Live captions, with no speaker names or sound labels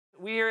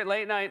we here at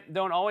Late Night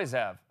don't always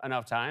have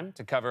enough time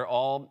to cover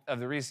all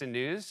of the recent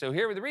news. So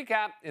here with the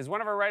recap is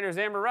one of our writers,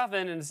 Amber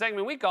Ruffin, in the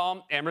segment we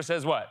call Amber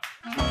Says What.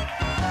 Hey, you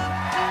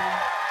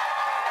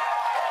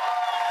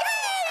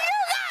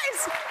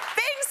guys!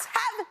 Things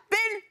have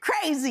been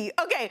crazy.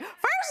 Okay,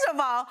 first of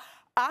all,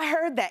 I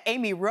heard that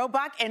Amy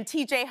Robach and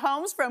TJ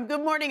Holmes from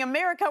Good Morning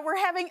America were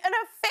having an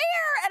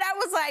affair, and I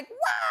was like,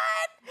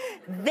 what?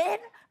 Then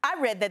I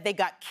read that they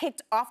got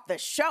kicked off the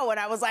show, and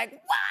I was like,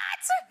 what?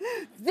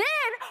 Then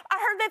I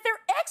heard that their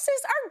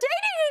exes are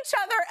dating each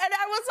other, and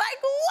I was like,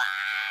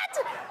 what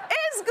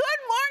is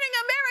Good Morning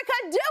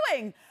America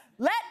doing?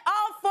 Let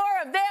all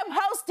four of them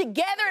host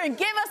together and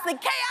give us the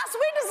chaos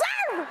we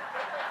deserve.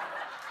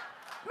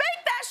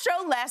 Make that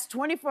show last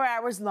 24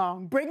 hours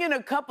long. Bring in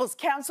a couples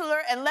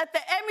counselor and let the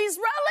Emmys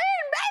roll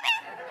in, baby.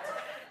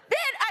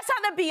 Then I saw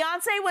that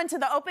Beyonce went to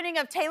the opening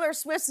of Taylor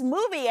Swift's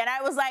movie, and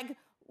I was like,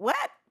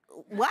 what?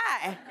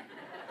 Why?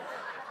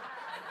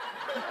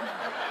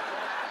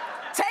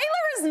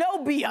 Taylor is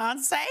no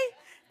Beyonce.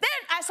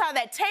 Then I saw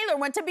that Taylor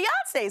went to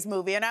Beyonce's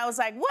movie, and I was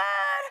like, what?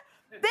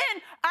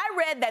 Then I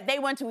read that they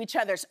went to each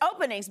other's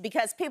openings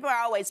because people are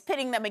always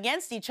pitting them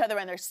against each other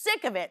and they're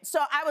sick of it.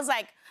 So I was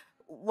like,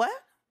 what?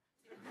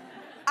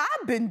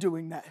 I've been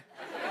doing that.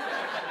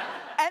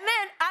 And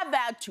then I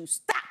vowed to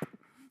stop.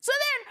 So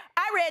then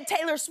I read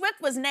Taylor Swift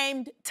was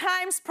named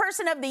Times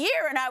Person of the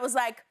Year, and I was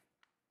like,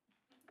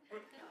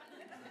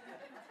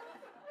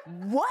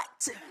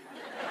 what?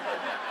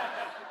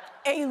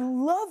 A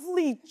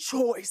lovely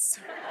choice.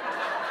 Then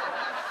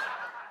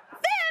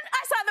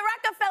I saw the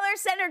Rockefeller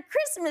Center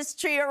Christmas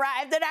tree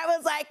arrived, and I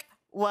was like,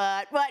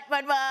 what?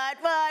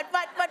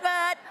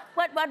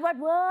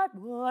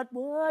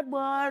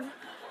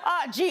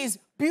 Oh, geez,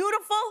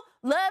 beautiful,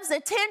 loves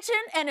attention,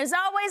 and is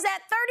always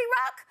at 30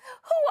 Rock?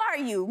 Who are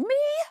you,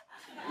 me?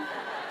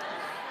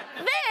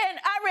 Then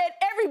I read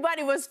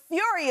everybody was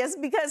furious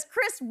because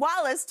Chris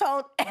Wallace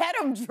told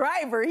Adam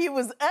Driver he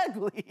was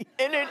ugly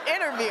in an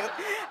interview. And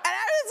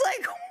I was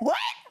like, what?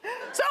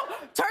 So,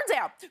 turns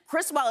out,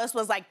 Chris Wallace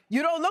was like,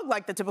 you don't look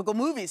like the typical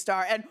movie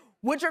star, and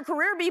would your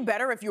career be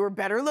better if you were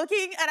better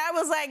looking? And I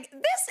was like,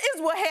 this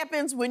is what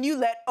happens when you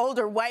let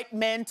older white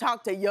men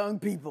talk to young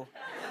people.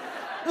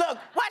 Look,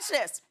 watch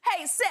this.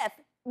 Hey, Seth,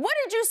 what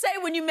did you say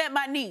when you met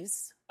my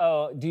niece?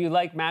 Oh, do you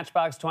like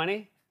Matchbox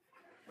 20?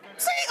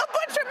 See, a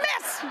bunch of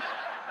mess.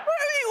 What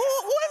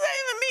does that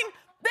even mean?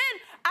 Then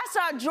I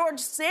saw George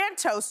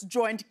Santos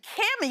joined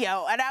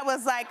Cameo, and I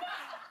was like,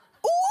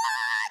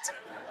 what?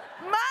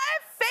 My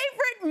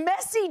favorite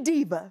messy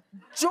diva,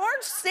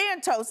 George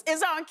Santos,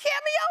 is on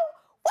Cameo?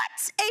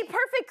 What's a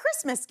perfect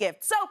Christmas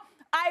gift? So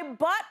I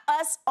bought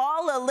us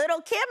all a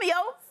little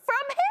cameo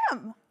from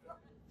him.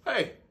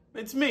 Hey,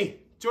 it's me,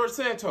 George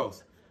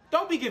Santos.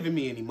 Don't be giving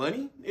me any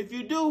money. If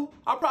you do,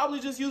 I'll probably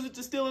just use it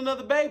to steal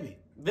another baby.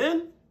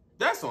 Then,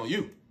 that's on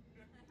you.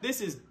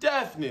 This is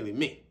definitely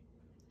me,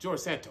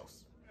 George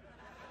Santos.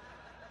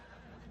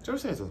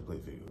 George Santos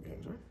plays video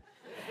games, right?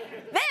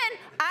 Then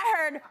I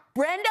heard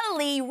Brenda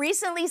Lee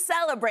recently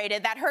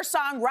celebrated that her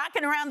song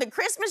Rockin' Around the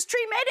Christmas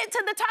Tree made it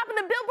to the top of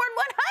the Billboard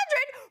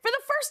 100 for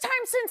the first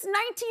time since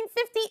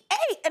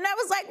 1958. And I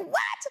was like,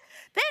 what?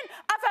 Then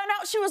I found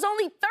out she was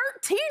only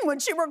 13 when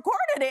she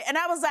recorded it. And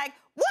I was like,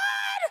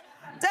 what?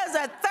 Does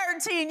a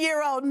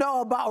 13-year-old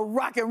know about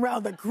rocking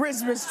around the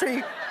Christmas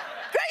tree?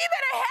 Girl, you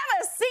better have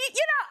a seat.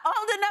 You're not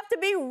old enough to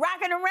be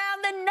rocking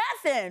around the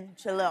nothing.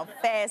 Your little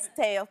fast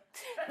tail.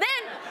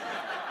 Then,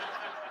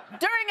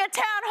 during a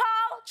town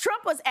hall,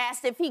 Trump was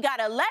asked if he got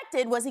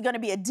elected, was he going to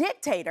be a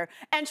dictator?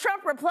 And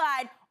Trump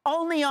replied,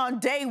 only on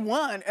day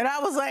one. And I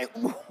was like,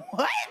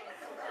 what?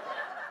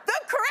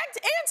 The correct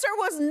answer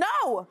was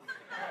no.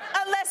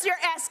 Unless you're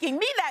asking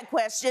me that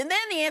question,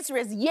 then the answer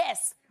is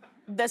yes.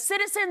 The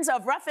citizens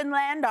of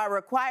Ruffinland are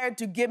required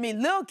to give me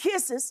little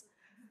kisses,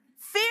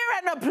 fear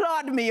and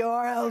applaud me,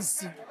 or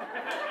else.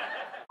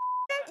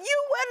 You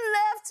would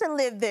love to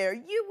live there.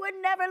 You would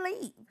never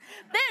leave.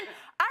 Then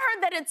I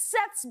heard that it's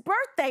Seth's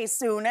birthday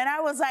soon, and I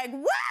was like,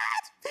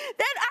 what?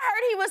 Then I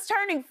heard he was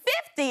turning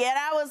 50, and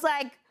I was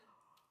like,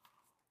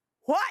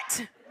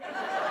 what?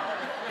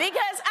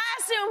 Because I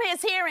assume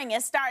his hearing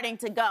is starting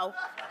to go.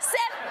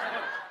 Seth,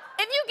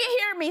 if you can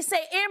hear me,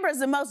 say Amber's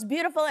the most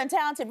beautiful and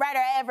talented writer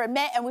I ever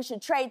met, and we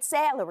should trade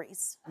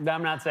salaries.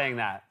 I'm not saying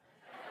that.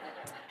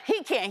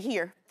 He can't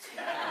hear.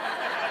 Then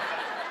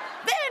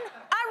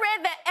I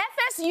read that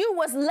FSU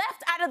was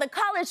left out of the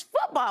college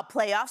football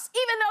playoffs,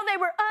 even though they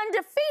were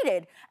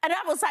undefeated. And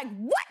I was like,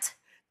 what?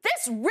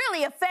 This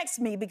really affects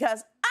me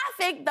because I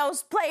think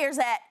those players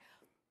at,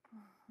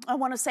 I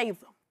want to say,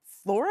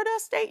 Florida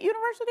State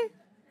University?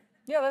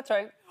 Yeah, that's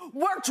right.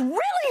 Worked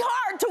really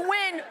hard to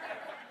win,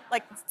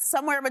 like,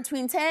 somewhere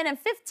between 10 and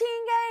 15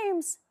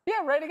 games.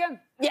 Yeah, right again.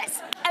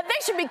 Yes, and they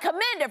should be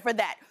commended for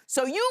that.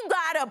 So you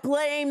gotta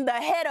blame the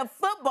head of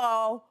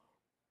football,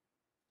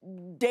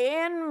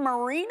 Dan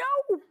Marino?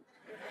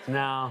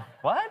 No.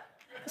 What?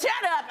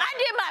 Shut up, I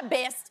did my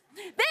best.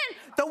 Then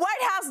the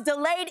White House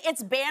delayed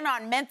its ban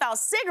on menthol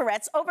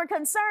cigarettes over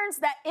concerns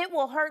that it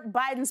will hurt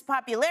Biden's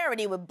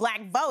popularity with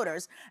black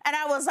voters. And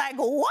I was like,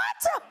 what?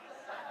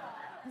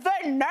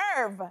 The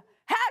nerve.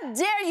 How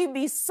dare you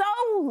be so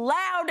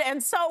loud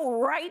and so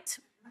right?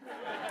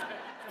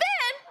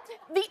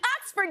 Then, the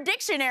Oxford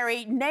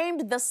Dictionary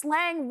named the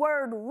slang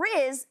word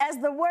riz as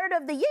the word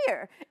of the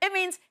year. It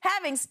means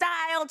having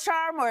style,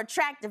 charm, or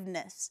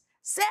attractiveness.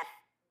 Seth,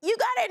 you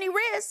got any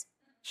riz?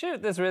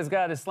 Shoot, this Riz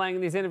guy is slanging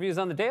these interviews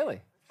on the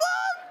daily.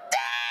 Oh,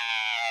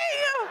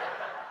 dang!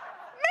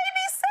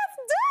 Maybe Seth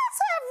does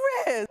have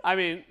riz. I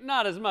mean,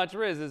 not as much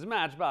Riz as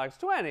Matchbox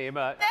 20,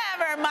 but...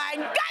 Never mind.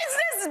 Guys,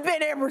 this has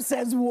been Amber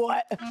Says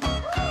What? Amber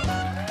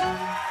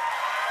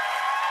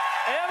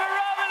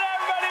Ruffin,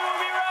 everybody, we'll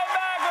be right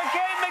back with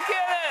Kate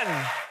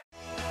McKinnon.